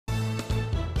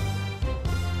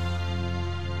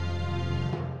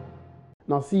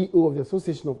Now, CEO of the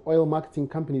Association of Oil Marketing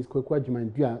Companies,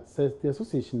 Aboagye-Wiafe, says the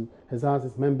association has asked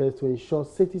its members to ensure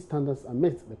safety standards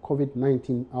amidst the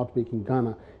COVID-19 outbreak in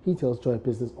Ghana. He tells Joy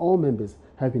Business all members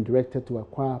have been directed to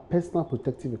acquire personal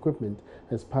protective equipment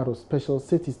as part of special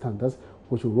safety standards,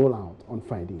 which will roll out on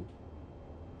Friday.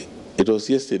 It was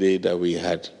yesterday that we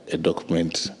had a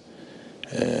document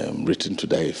written to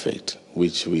that effect,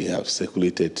 which we have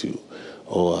circulated to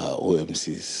all our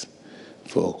OMCs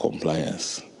for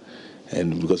compliance.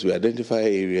 And because we identify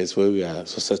areas where we are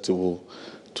susceptible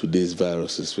to these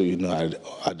viruses, so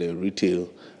at the retail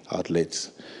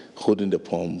outlets, holding the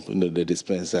pump, the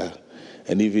dispenser,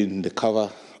 and even the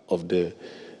cover of the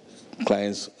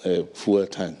client's fuel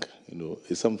tank,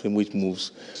 is something which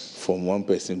moves from one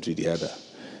person to the other.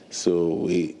 So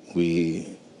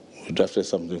we drafted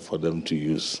something for them to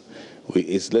use.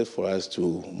 It's left for us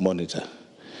to monitor.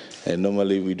 And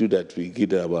normally we do that, we give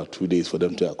them about 2 days for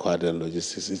them to acquire their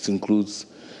logistics. It includes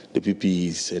the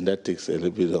PPEs, and that takes a little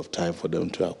bit of time for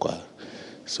them to acquire.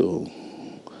 So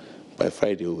by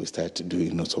Friday, we'll start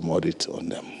doing some audit on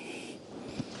them.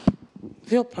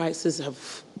 Fuel prices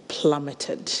have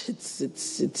plummeted.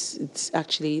 It's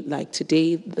actually, like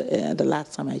today, the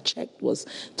last time I checked was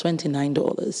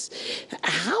 $29.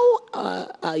 How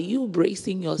are you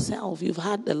bracing yourself? You've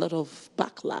had a lot of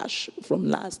backlash from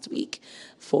last week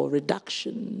for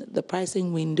reduction. The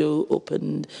pricing window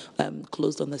opened,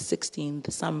 closed on the 16th.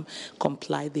 Some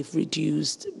complied, they've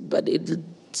reduced, but it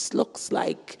looks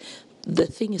like the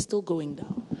thing is still going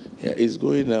down. Yeah, it's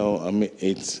going down. I mean,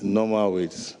 it's normal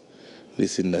with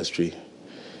this industry.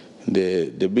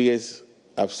 The biggest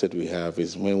upset we have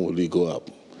is when will we go up,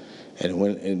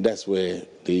 and that's where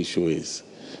the issue is.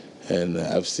 And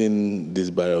I've seen this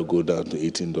barrel go down to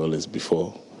 $18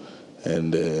 before,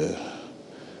 and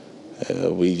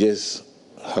we just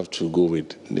have to go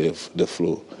with the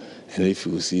flow. And if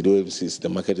you see the OMCs, the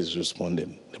market is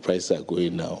responding. The prices are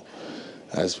going down,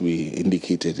 as we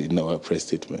indicated in our press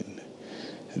statement.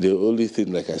 The only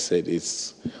thing, like I said,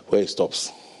 is where it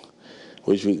stops,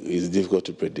 which is difficult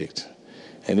to predict.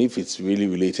 And if it's really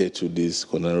related to this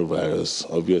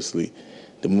coronavirus, obviously,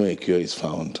 the moment a cure is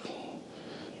found,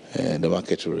 the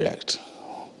market will react.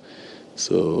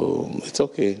 So it's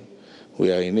okay.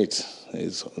 We are in it.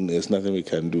 There's nothing we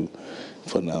can do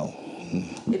for now.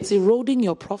 It's eroding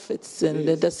your profits, and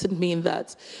that doesn't mean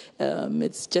that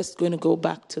it's just going to go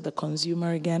back to the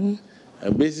consumer again?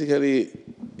 Basically,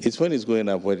 it's when it's going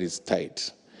up when it's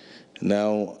tight.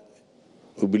 Now,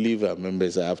 we believe our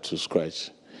members are up to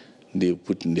scratch. They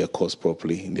put in their costs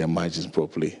properly, their margins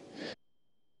properly.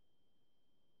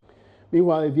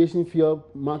 Meanwhile, aviation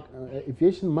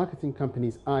marketing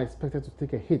companies are expected to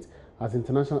take a hit as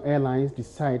international airlines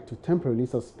decide to temporarily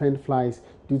suspend flights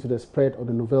due to the spread of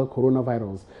the novel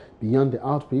coronavirus. Beyond the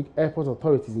outbreak, airport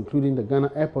authorities, including the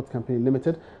Ghana Airport Company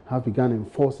Limited, have begun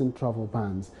enforcing travel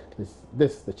bans.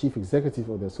 The chief executive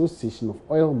of the Association of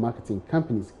Oil Marketing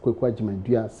Companies,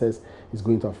 Aboagye-Wiafe, says is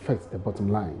going to affect the bottom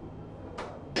line.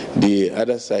 The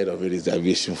other side of it is the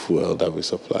aviation fuel that we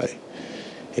supply.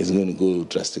 It's going to go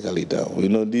drastically down. We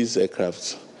know these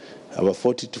aircrafts, about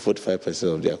 40 to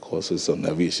 45% of their cost is on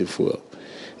aviation fuel.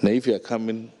 Now, if you are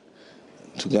coming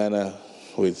to Ghana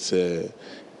with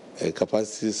a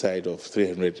capacity side of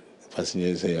 300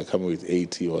 passengers and you are coming with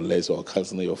 80 or less or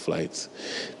canceling your flights,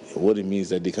 what it means is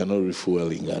that they cannot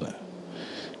refuel in Ghana.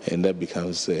 And that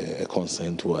becomes a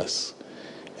concern to us.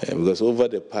 Because over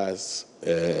the past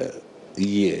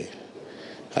year,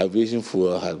 aviation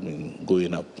fuel has been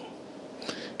going up.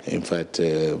 In fact,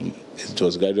 it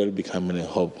was gradually becoming a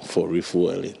hub for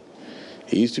refueling.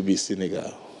 It used to be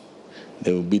Senegal.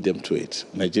 They would beat them to it.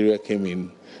 Nigeria came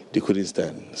in, they couldn't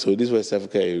stand. So this West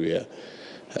Africa area,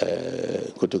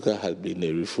 Kotoka has been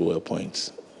a refuel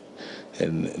point.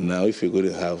 And now if you're going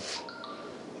to have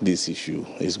this issue,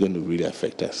 it's going to really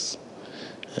affect us.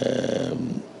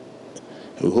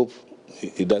 We hope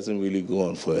it doesn't really go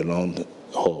on for a long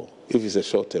haul. If it's a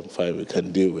short-term fine, we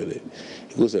can deal with it.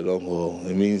 It goes a long haul.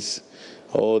 It means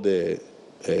all the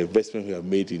investment we have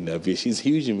made in aviation, it's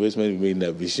huge investment we made in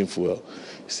aviation fuel.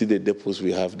 See the depots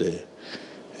we have there,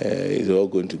 it's all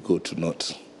going to go to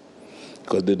naught.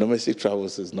 Because the domestic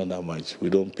travels is not that much. We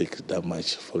don't pick that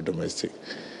much for domestic.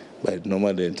 But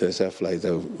normally the international flights,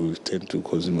 we tend to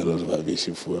consume a lot of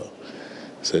aviation fuel.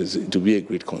 So it will be a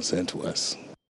great concern to us.